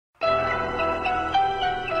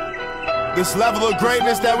This level of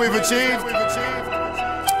greatness that we've achieved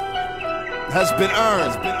has been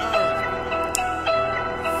earned.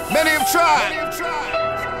 Many have tried.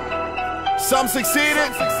 Some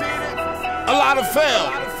succeeded. A lot have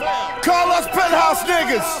failed. Call us penthouse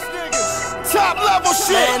niggas. Top level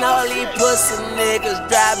shit. Man, all these pussy niggas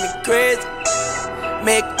drive me crazy.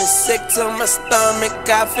 Make me sick to my stomach,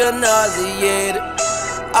 I feel nauseated.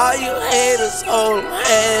 All you haters hold my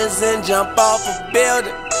hands and jump off a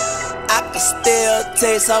building. I can still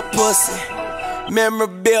taste her pussy.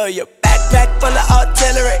 Memorabilia, backpack full of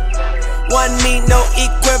artillery. One me, no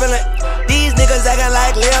equivalent. These niggas acting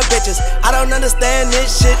like little bitches. I don't understand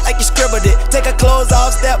this shit like you scribbled it. Take her clothes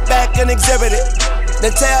off, step back and exhibit it.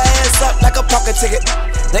 Then tear her ass up like a pocket ticket.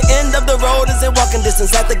 The end of the road is in walking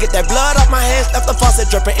distance. Have to get that blood off my hands, left the faucet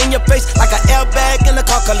dripping in your face like an airbag in a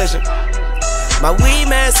car collision. My weed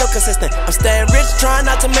man so consistent. I'm staying rich, trying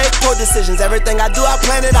not to make poor decisions. Everything I do, I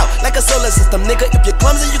plan it out like a solar system. Nigga, if you're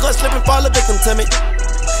clumsy, you gon' slip and fall a victim to me.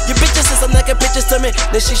 Your bitches is some naked pictures to me.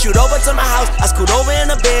 Then she shoot over to my house. I scoot over in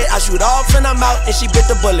the bed. I shoot off and I'm out, and she bit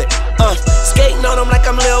the bullet. Skating on them like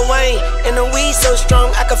I'm Lil Wayne. And the weed so strong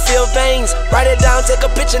I can feel veins. Write it down, take a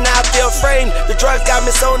picture, now I feel framed. The drugs got me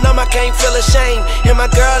so numb I can't feel ashamed. And my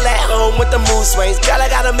girl at home with the mood swings. Girl, I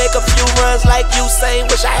gotta make a few runs like Usain.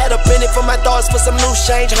 Wish I had a penny for my thoughts for some loose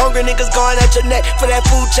change. Hungry niggas going at your neck for that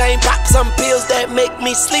food chain. Pop some pills that make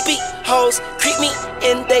me sleepy. Hoes creep me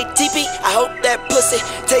in they teepee. I hope that pussy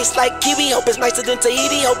tastes like kiwi. Hope it's nicer than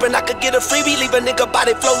Tahiti. Hoping I could get a freebie. Leave a nigga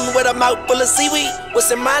body floating with a mouth full of seaweed. What's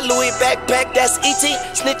in my Louis backpack? That's E.T.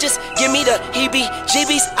 Snitches, give me the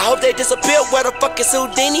heebie-jeebies. I hope they disappear. Where the fuck is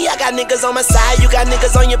Houdini? I got niggas on my side, you got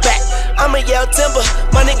niggas on your back. I'ma yell timber,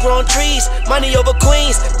 money growing trees, money over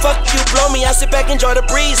queens. Fuck you, blow me, I sit back, enjoy the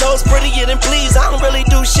breeze. Hoes prettier than please. I don't really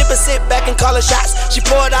do shit but sit back and call her shots. She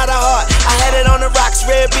poured out her heart, I had it on the rocks.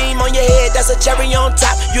 Red beam on your head, that's a cherry on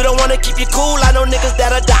top. You don't wanna keep you cool, I know niggas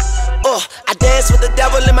that'll die. I dance with the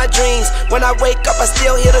devil in my dreams. When I wake up, I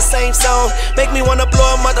still hear the same song. Make me wanna blow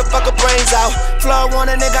a motherfucker brains out. Floor on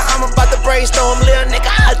a nigga, I'm about to brainstorm. Lil' nigga,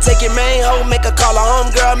 I take your main hoe, make her call her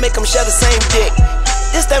home girl, make them share the same dick.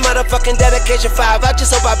 This that motherfucking dedication 5. I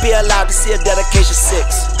just hope I be allowed to see a dedication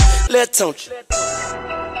 6. Lil' Tunch.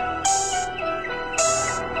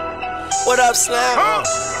 What up, Slam?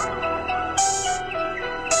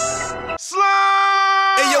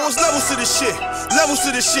 Hey yo, it's levels to this shit. Levels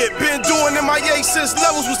to this shit. Been doing MIA since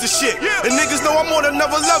levels was the shit. And niggas know I'm on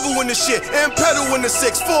another level in the shit. And pedal in the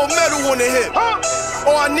 6, full metal on the hip.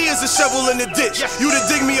 All I need is a shovel in the ditch. You to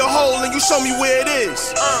dig me a hole and you show me where it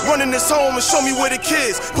is. Running this home and show me where the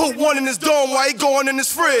kids. Put one in his dome while he going in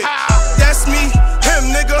his fridge. That's me, him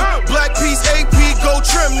nigga. Black piece, AP, go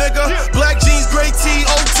trim nigga. Black jeans, gray tee,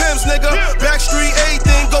 old Timbs nigga. Backstreet,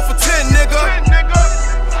 everything go for 10 nigga.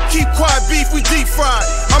 Keep quiet beef, we deep fried.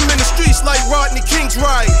 I'm in the streets like Rodney King's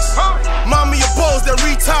riots. Mommy of balls that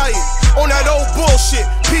retired on that old bullshit,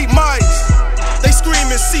 Pete Myers. They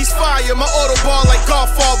screaming ceasefire, my autobahn like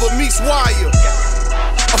Godfather meets Wire.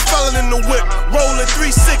 A felon in the whip, rolling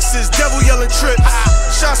 3-6s, devil yelling trips.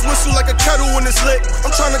 Shots whistle like a kettle when it's lit.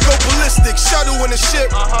 I'm trying to go ballistic, shuttle in the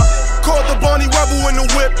ship. Called the Barney Rebel in the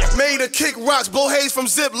whip. Made her kick rocks, blow haze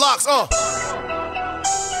from Ziplocs.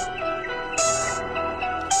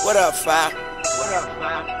 What up, 5? What up,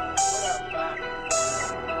 5?